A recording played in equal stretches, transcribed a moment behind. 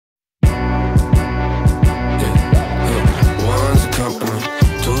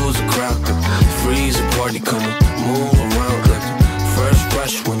come and move around like the first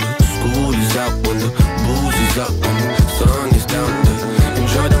rush when the school is out, when the booze is up, when the sun is down.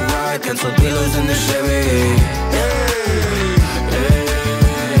 Enjoy the ride, cancel pillows in the Chevy.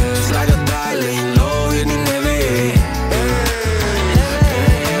 Slide or die, laying low, hitting heavy.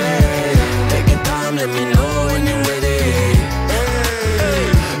 Take your time, let me know when you're ready.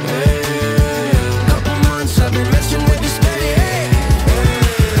 Couple months I've been messing with this steady.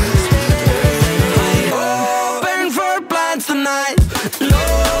 Open for plans tonight.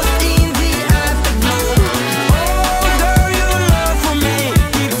 Lost in the afterglow. Oh girl, your love for me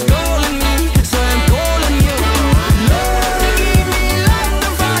keeps calling me, so I'm calling you. Lord, give me like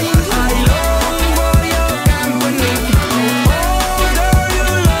the fire. I long for your company. Oh girl,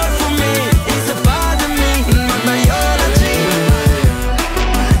 your love for me is a part of me, my biology.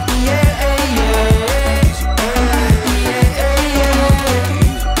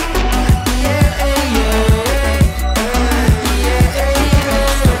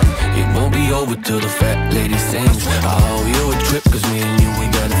 It won't be over till the fat lady sings. I owe you a trip, cause me and you, we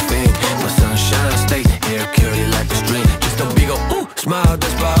got a thing. My sunshine state, hair curly like a string. Just a big ol' ooh, smile,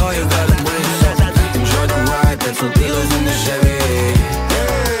 that's about all you gotta bring. So enjoy the ride, that's some pillows in the Chevy.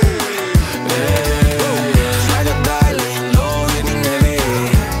 Slide or die, laying low, hitting heavy.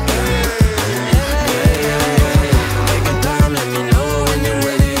 Take your time, let me know when you're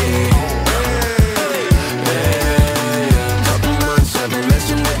ready. Couple months I've been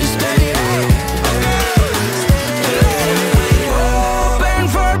messing with this steady. Open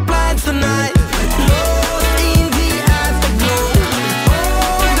for plans tonight. Lost in the afterglow.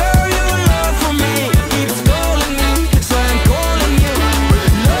 Oh girl, your love for me keeps calling me, so I'm calling you.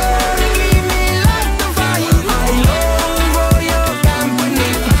 Lord, give me like the fire. I long for your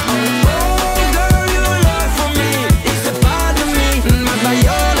company. Oh girl, your love for me is a part of me, my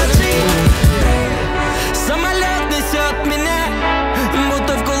biology. Самолет несет меня,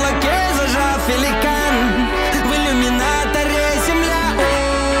 будто в кулаке зажав великан. В иллюминаторе земля.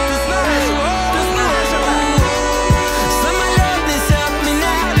 Ты знаешь, самолет несет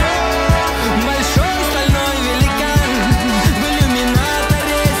меня, большой стальной великан. В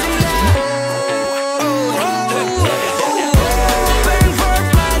иллюминаторе земля. Open for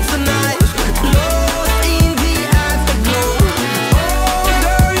plans tonight. Lost in the afterglow. Oh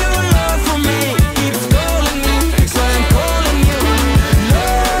girl, your love for me keeps calling me, so I'm calling you.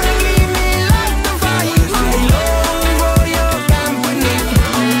 Lord, give me like the fire. I long for your company.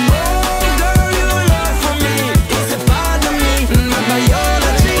 Oh girl, your love for me is a part of me, my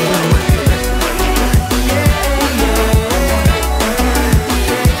biology.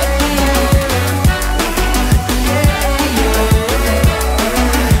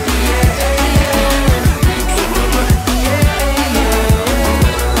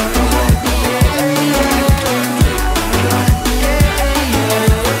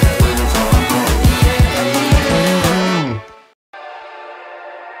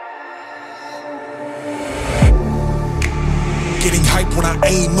 Getting hype when I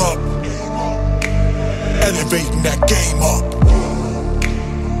aim up, elevating that game up,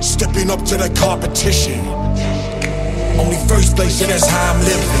 stepping up to the competition. Only first place, and that's how I'm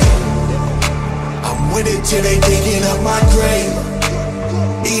living. I'm with it till they digging up my grave,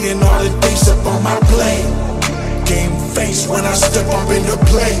 eating all the things up on my plate. Game face when I step up into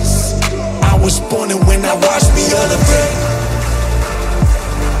place. I was born and when I watched me elevate.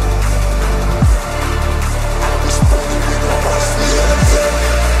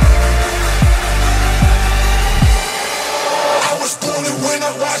 I was born and when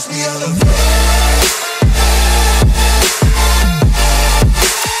I watched me elevate.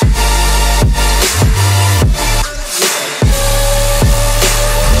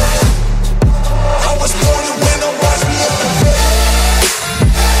 I was born and when I watched me elevate.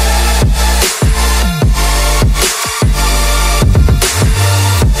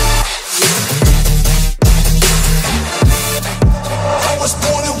 I was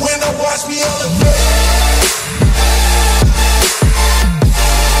born and when I watched me elevate.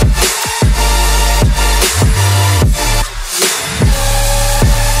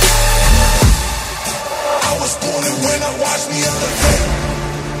 I was born and when I watched me elevate.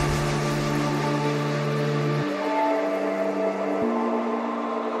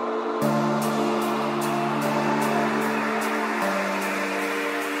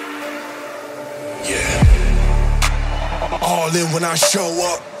 Yeah. All in when I show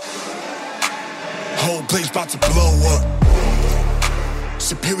up. Whole place about to blow up.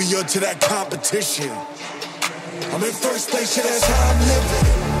 Superior to that competition. I'm in first place, yeah, that's how I'm living.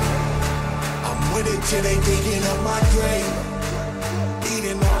 I'm with it till they digging up my grave,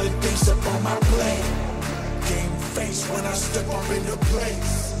 eating all the things up on my plate. change when I step up into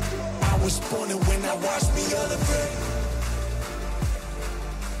place. I was born and when I watch me elevate.